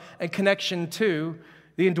of and connection to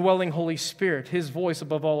the indwelling Holy Spirit, his voice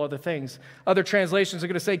above all other things. Other translations are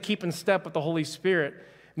going to say, keep in step with the Holy Spirit,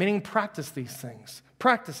 meaning practice these things.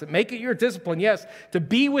 Practice it. Make it your discipline, yes, to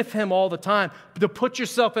be with him all the time, to put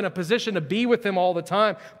yourself in a position to be with him all the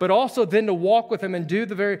time, but also then to walk with him and do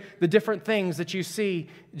the different things that you see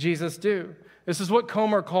Jesus do. This is what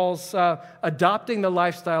Comer calls adopting the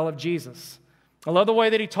lifestyle of Jesus. I love the way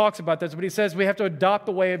that he talks about this, but he says we have to adopt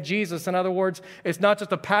the way of Jesus. In other words, it's not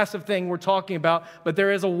just a passive thing we're talking about, but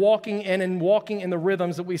there is a walking in and walking in the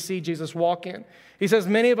rhythms that we see Jesus walk in. He says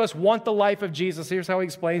many of us want the life of Jesus, here's how he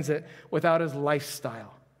explains it, without his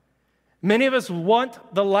lifestyle. Many of us want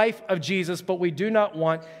the life of Jesus, but we do not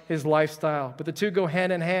want his lifestyle. But the two go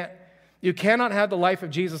hand in hand. You cannot have the life of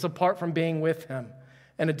Jesus apart from being with him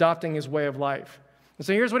and adopting his way of life. And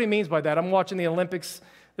so here's what he means by that. I'm watching the Olympics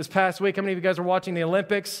this past week. How many of you guys are watching the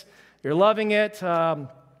Olympics? You're loving it.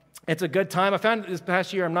 It's a good time. I found this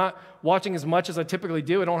past year I'm not watching as much as I typically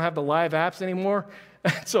do. I don't have the live apps anymore.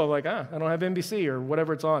 So I'm like, I don't have NBC or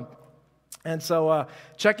whatever it's on. And so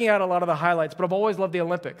checking out a lot of the highlights, but I've always loved the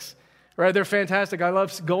Olympics. Right? They're fantastic. I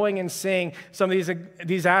love going and seeing some of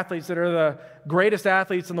these athletes that are the greatest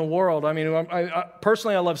athletes in the world. I mean,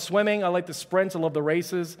 personally, I love swimming. I like the sprints. I love the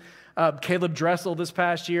races. Caleb Dressel this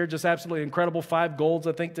past year, just absolutely incredible. 5 golds,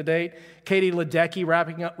 I think, to date. Katie Ledecky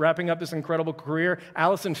wrapping up this incredible career.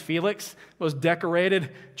 Allison Felix, most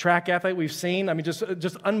decorated track athlete we've seen. I mean,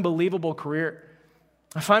 just unbelievable career.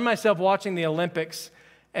 I find myself watching the Olympics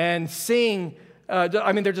and seeing,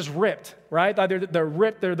 they're just ripped, right? They're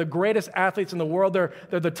ripped. They're the greatest athletes in the world. They're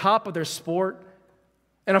the top of their sport.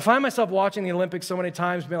 And I find myself watching the Olympics so many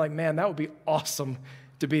times being like, man, that would be awesome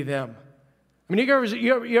to be them. I mean,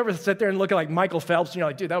 you ever sit there and look at like Michael Phelps, and you're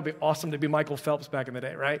like, dude, that would be awesome to be Michael Phelps back in the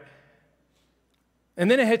day, right? And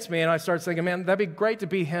then it hits me, and I start thinking, man, that'd be great to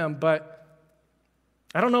be him, but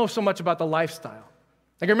I don't know so much about the lifestyle.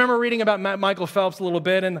 Like, I remember reading about Michael Phelps a little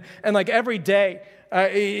bit, and like every day,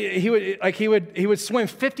 he would swim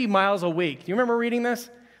 50 miles a week. Do you remember reading this?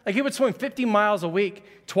 Like, he would swim 50 miles a week,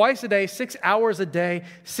 twice a day, 6 hours a day,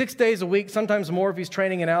 6 days a week, sometimes more if he's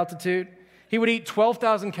training in altitude. He would eat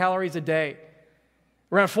 12,000 calories a day.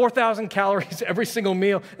 Around 4,000 calories every single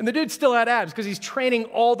meal. And the dude still had abs because he's training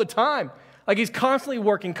all the time. Like, he's constantly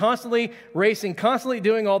working, constantly racing, constantly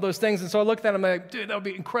doing all those things. And so I looked at him and I'm like, dude, that would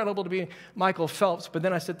be incredible to be Michael Phelps. But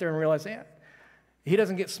then I sit there and realize, yeah, he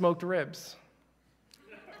doesn't get smoked ribs.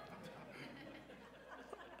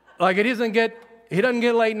 Like, he doesn't get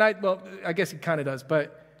late night. Well, I guess he kind of does,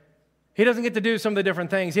 but he doesn't get to do some of the different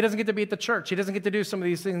things. He doesn't get to be at the church. He doesn't get to do some of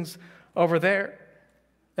these things over there.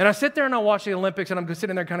 And I sit there and I watch the Olympics and I'm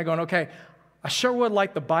sitting there kind of going, okay, I sure would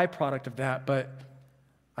like the byproduct of that, but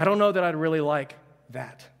I don't know that I'd really like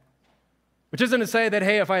that. Which isn't to say that,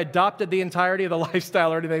 hey, if I adopted the entirety of the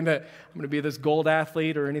lifestyle or anything, that I'm going to be this gold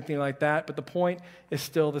athlete or anything like that. But the point is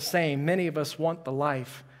still the same. Many of us want the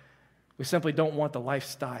life. We simply don't want the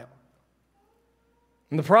lifestyle.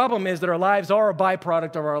 And the problem is that our lives are a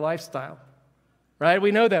byproduct of our lifestyle. Right?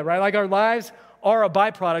 We know that, right? Like, our lives are a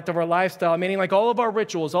byproduct of our lifestyle, meaning like all of our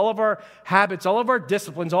rituals, all of our habits, all of our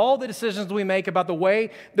disciplines, all the decisions we make about the way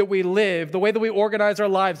that we live, the way that we organize our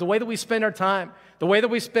lives, the way that we spend our time, the way that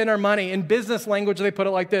we spend our money. In business language, they put it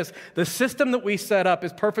like this: the system that we set up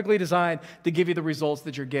is perfectly designed to give you the results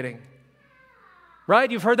that you're getting. Right?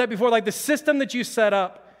 You've heard that before. Like, the system that you set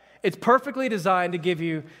up, it's perfectly designed to give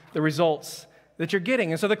you the results that you're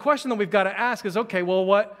getting. And so the question that we've got to ask is, okay, well,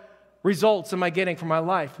 what results am I getting from my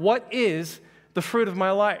life? What is the fruit of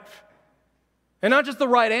my life? And not just the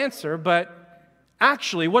right answer, but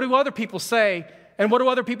actually, what do other people say and what do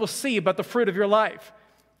other people see about the fruit of your life?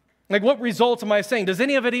 Like, what results am I seeing? Does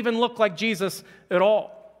any of it even look like Jesus at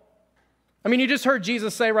all? I mean, you just heard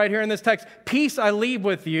Jesus say right here in this text, peace I leave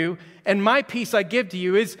with you and my peace I give to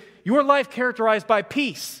you. Is your life characterized by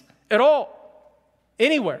peace at all?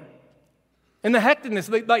 Anywhere? In the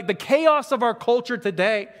hecticness, like the chaos of our culture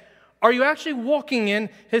today, are you actually walking in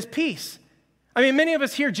his peace? I mean, many of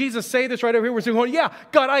us hear Jesus say this right over here. We're saying, yeah,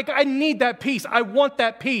 God, I need that peace. I want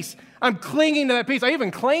that peace. I'm clinging to that peace. I even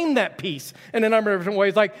claim that peace in a number of different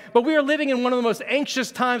ways. But we are living in one of the most anxious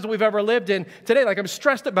times that we've ever lived in today. Like, I'm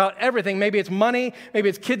stressed about everything. Maybe it's money. Maybe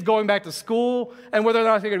it's kids going back to school and whether or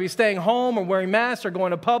not they're going to be staying home or wearing masks or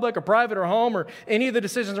going to public or private or home or any of the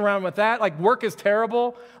decisions around with that. Like, work is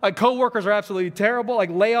terrible. Like, coworkers are absolutely terrible. Like,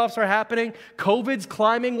 layoffs are happening. COVID's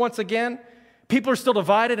climbing once again. People are still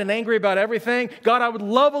divided and angry about everything. God, I would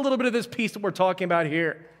love a little bit of this peace that we're talking about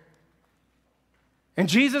here. And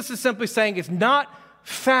Jesus is simply saying it's not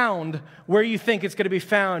found where you think it's going to be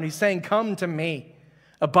found. He's saying, come to me,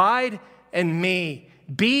 abide in me,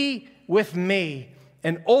 be with me,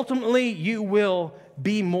 and ultimately you will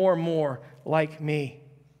be more and more like me.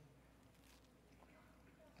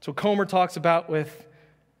 So Comer talks about with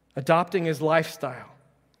adopting his lifestyle,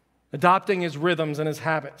 adopting his rhythms and his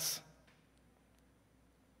habits.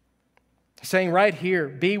 Saying right here,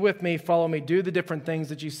 be with me, follow me, do the different things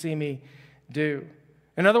that you see me do.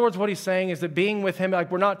 In other words, what he's saying is that being with him,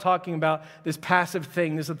 like we're not talking about this passive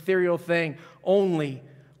thing, this ethereal thing only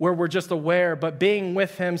where we're just aware, but being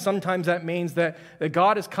with him, sometimes that means that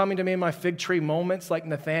God is coming to me in my fig tree moments like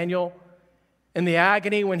Nathaniel, in the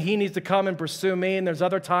agony when he needs to come and pursue me, and there's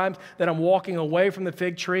other times that I'm walking away from the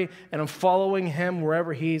fig tree and I'm following him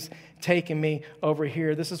wherever he's taking me over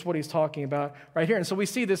here. This is what he's talking about right here. And so we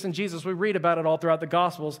see this in Jesus. We read about it all throughout the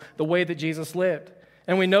Gospels, the way that Jesus lived.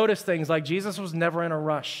 And we notice things like Jesus was never in a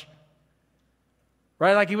rush,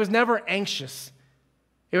 right? Like he was never anxious.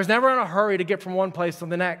 He was never in a hurry to get from one place to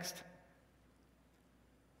the next.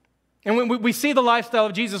 And when we see the lifestyle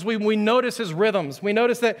of Jesus, we notice his rhythms. We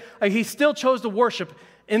notice that he still chose to worship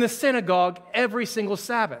in the synagogue every single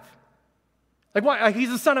Sabbath. Like why? Like he's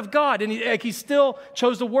the Son of God, and he still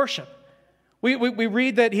chose to worship. We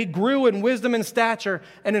read that he grew in wisdom and stature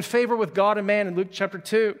and in favor with God and man in Luke chapter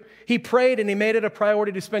 2. He prayed and he made it a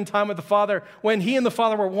priority to spend time with the Father when he and the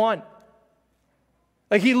Father were one.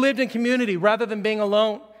 Like he lived in community rather than being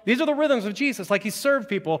alone. These are the rhythms of Jesus. Like he served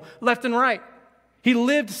people left and right. He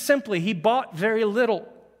lived simply. He bought very little.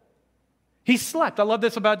 He slept. I love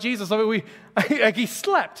this about Jesus. I mean, he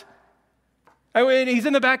slept. I mean, he's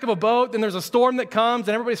in the back of a boat, and there's a storm that comes,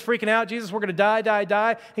 and everybody's freaking out. Jesus, we're going to die, die,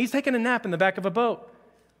 die. And he's taking a nap in the back of a boat.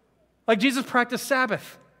 Like Jesus practiced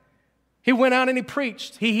Sabbath. He went out and he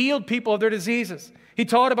preached. He healed people of their diseases. He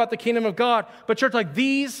taught about the kingdom of God. But church, like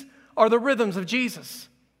these are the rhythms of Jesus.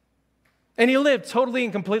 And he lived totally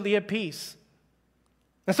and completely at peace.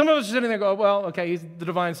 And some of us are sitting there go, well, okay, he's the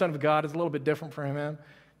divine Son of God. It's a little bit different for him, man.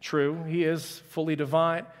 True, he is fully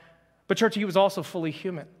divine. But church, he was also fully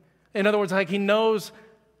human. In other words, like he knows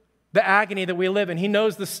the agony that we live in. He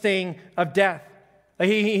knows the sting of death. Like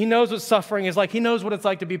he knows what suffering is like. He knows what it's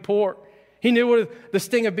like to be poor. He knew what the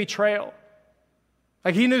sting of betrayal.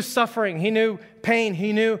 Like he knew suffering. He knew pain.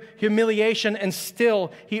 He knew humiliation. And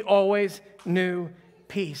still, he always knew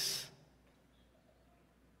peace.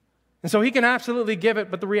 And so he can absolutely give it,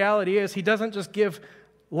 but the reality is he doesn't just give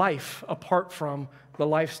life apart from the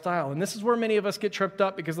lifestyle. And this is where many of us get tripped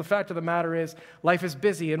up because the fact of the matter is life is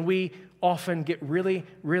busy and we often get really,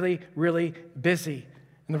 really, really busy.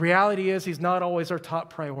 And the reality is he's not always our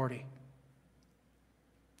top priority.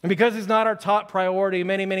 And because he's not our top priority,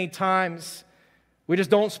 many, many times we just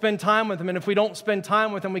don't spend time with him. And if we don't spend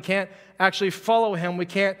time with him, we can't actually follow him. We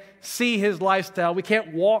can't see his lifestyle. We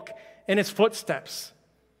can't walk in his footsteps.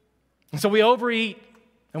 And so we overeat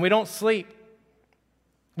and we don't sleep.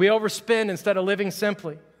 We overspend instead of living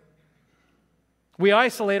simply. We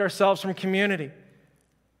isolate ourselves from community.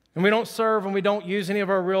 And we don't serve and we don't use any of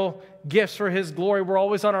our real gifts for his glory. We're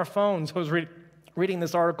always on our phones. I was reading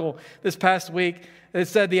this article this past week. It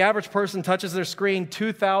said the average person touches their screen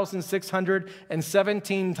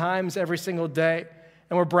 2,617 times every single day.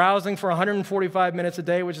 And we're browsing for 145 minutes a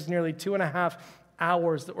day, which is nearly 2.5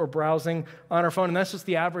 hours that we're browsing on our phone. And that's just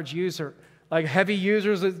the average user. Like heavy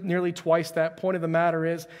users is nearly twice that. Point of the matter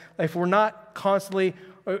is, if we're not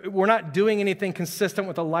doing anything consistent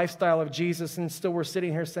with the lifestyle of Jesus, and still we're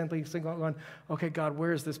sitting here simply going, okay, God,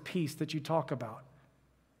 where is this peace that you talk about?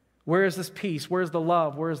 Where is this peace? Where's the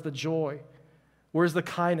love? Where's the joy? Where's the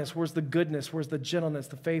kindness? Where's the goodness? Where's the gentleness,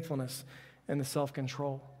 the faithfulness, and the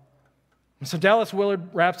self-control? And so Dallas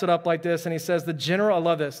Willard wraps it up like this, and he says, I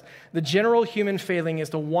love this, the general human failing is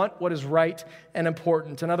to want what is right and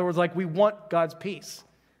important. In other words, like we want God's peace.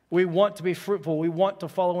 We want to be fruitful. We want to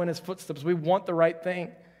follow in his footsteps. We want the right thing.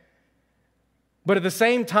 But at the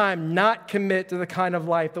same time, not commit to the kind of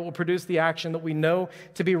life that will produce the action that we know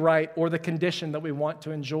to be right or the condition that we want to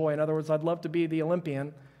enjoy. In other words, I'd love to be the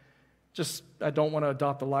Olympian, just I don't want to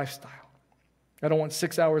adopt the lifestyle. I don't want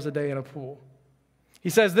 6 hours a day in a pool. He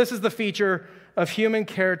says this is the feature of human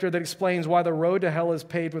character that explains why the road to hell is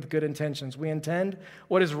paved with good intentions. We intend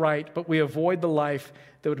what is right, but we avoid the life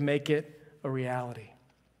that would make it a reality.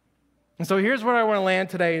 And so here's where I want to land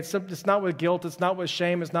today. It's not with guilt. It's not with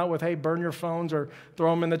shame. It's not with, hey, burn your phones or throw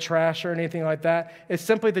them in the trash or anything like that. It's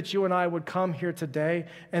simply that you and I would come here today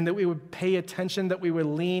and that we would pay attention, that we would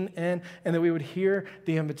lean in, and that we would hear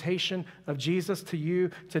the invitation of Jesus to you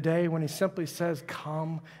today when he simply says,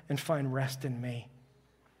 come and find rest in me.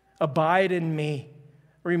 Abide in me.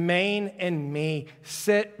 Remain in me.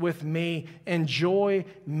 Sit with me. Enjoy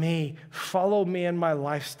me. Follow me in my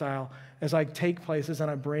lifestyle as I take places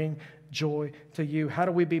and I bring joy to you. How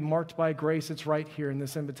do we be marked by grace? It's right here in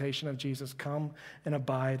this invitation of Jesus. Come and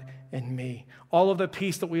abide in me. All of the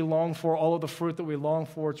peace that we long for, all of the fruit that we long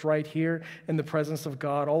for, it's right here in the presence of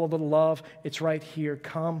God. All of the love, it's right here.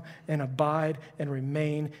 Come and abide and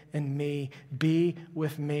remain in me. Be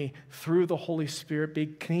with me through the Holy Spirit. Be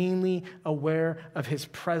keenly aware of his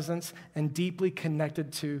presence and deeply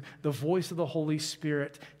connected to the voice of the Holy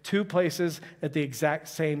Spirit. Two places at the exact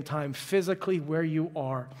same time, physically where you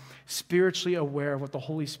are, spiritually aware of what the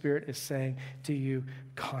Holy Spirit is saying to you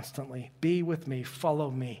constantly. Be with me, follow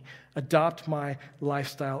me, adopt my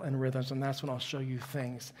lifestyle and rhythms, and that's when I'll show you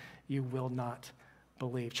things you will not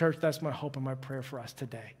believe. Church, that's my hope and my prayer for us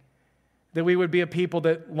today. That we would be a people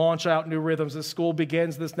that launch out new rhythms as school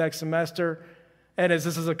begins this next semester. And as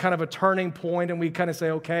this is a kind of a turning point and we kind of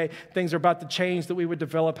say, okay, things are about to change, that we would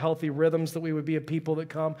develop healthy rhythms, that we would be a people that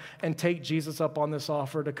come and take Jesus up on this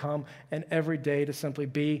offer to come and every day to simply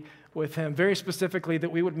be with him. Very specifically,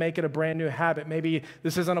 that we would make it a brand new habit. Maybe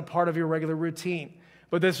this isn't a part of your regular routine,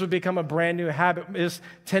 but this would become a brand new habit. It's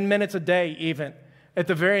 10 minutes a day even. At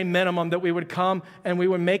the very minimum, that we would come and we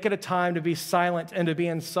would make it a time to be silent and to be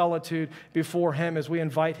in solitude before him as we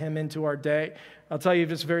invite him into our day. I'll tell you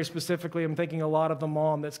just very specifically, I'm thinking a lot of the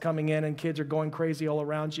mom that's coming in and kids are going crazy all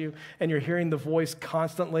around you and you're hearing the voice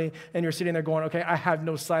constantly and you're sitting there going, okay, I have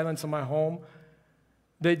no silence in my home.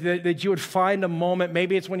 That you would find a moment,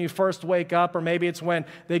 maybe it's when you first wake up or maybe it's when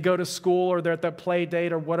they go to school or they're at that play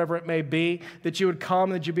date or whatever it may be, that you would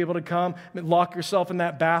come, that you'd be able to come and lock yourself in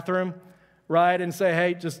that bathroom, right, and say,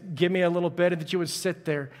 hey, just give me a little bit, and that you would sit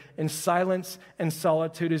there in silence and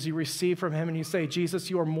solitude as you receive from him and you say,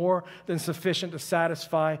 Jesus, you are more than sufficient to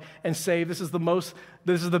satisfy and save. This is the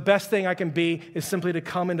best thing I can be, is simply to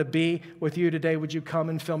come and to be with you today. Would you come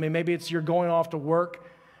and fill me? Maybe it's you're going off to work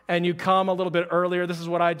and you come a little bit earlier. This is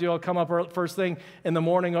what I do. I'll come up first thing in the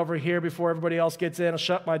morning over here before everybody else gets in. I'll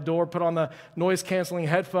shut my door, put on the noise-canceling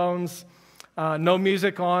headphones, no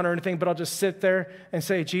music on or anything, but I'll just sit there and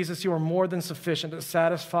say, Jesus, you are more than sufficient to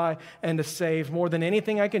satisfy and to save. More than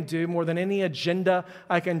anything I can do, more than any agenda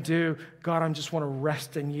I can do, God, I just want to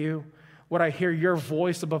rest in you. Would I hear your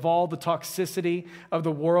voice above all the toxicity of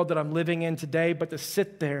the world that I'm living in today, but to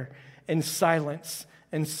sit there in silence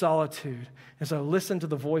and solitude as I listen to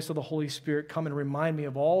the voice of the Holy Spirit come and remind me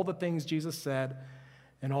of all the things Jesus said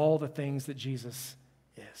and all the things that Jesus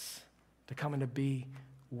is. To come and to be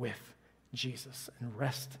with Jesus and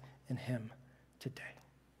rest in him today.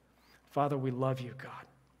 Father, we love you, God.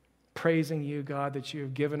 Praising you, God, that you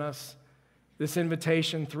have given us this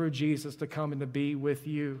invitation through Jesus to come and to be with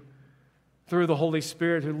you, through the Holy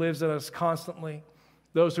Spirit who lives in us constantly,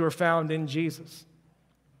 those who are found in Jesus.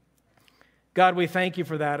 God, we thank you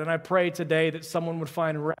for that, and I pray today that someone would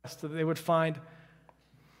find rest, that they would find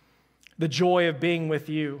the joy of being with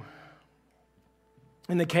you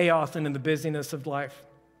in the chaos and in the busyness of life.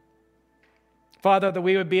 Father, that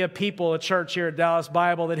we would be a people, a church here at Dallas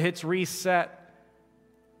Bible that hits reset,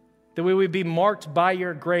 that we would be marked by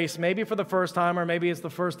your grace, maybe for the first time or maybe it's the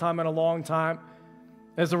first time in a long time,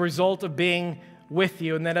 as a result of being with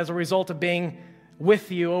you, and that as a result of being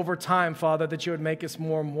with you over time, Father, that you would make us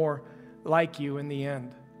more and more like you in the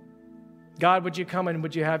end. God, would you come and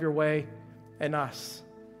would you have your way in us?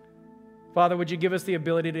 Father, would you give us the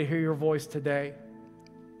ability to hear your voice today?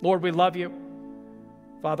 Lord, we love you.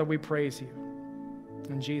 Father, we praise you.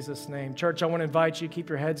 In Jesus' name. Church, I want to invite you, keep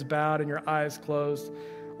your heads bowed and your eyes closed.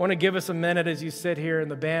 I want to give us a minute as you sit here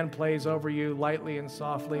and the band plays over you lightly and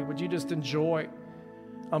softly. Would you just enjoy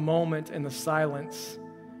a moment in the silence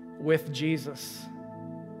with Jesus?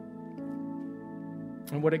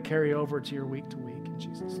 And would it carry over to your week to week in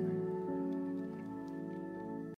Jesus' name?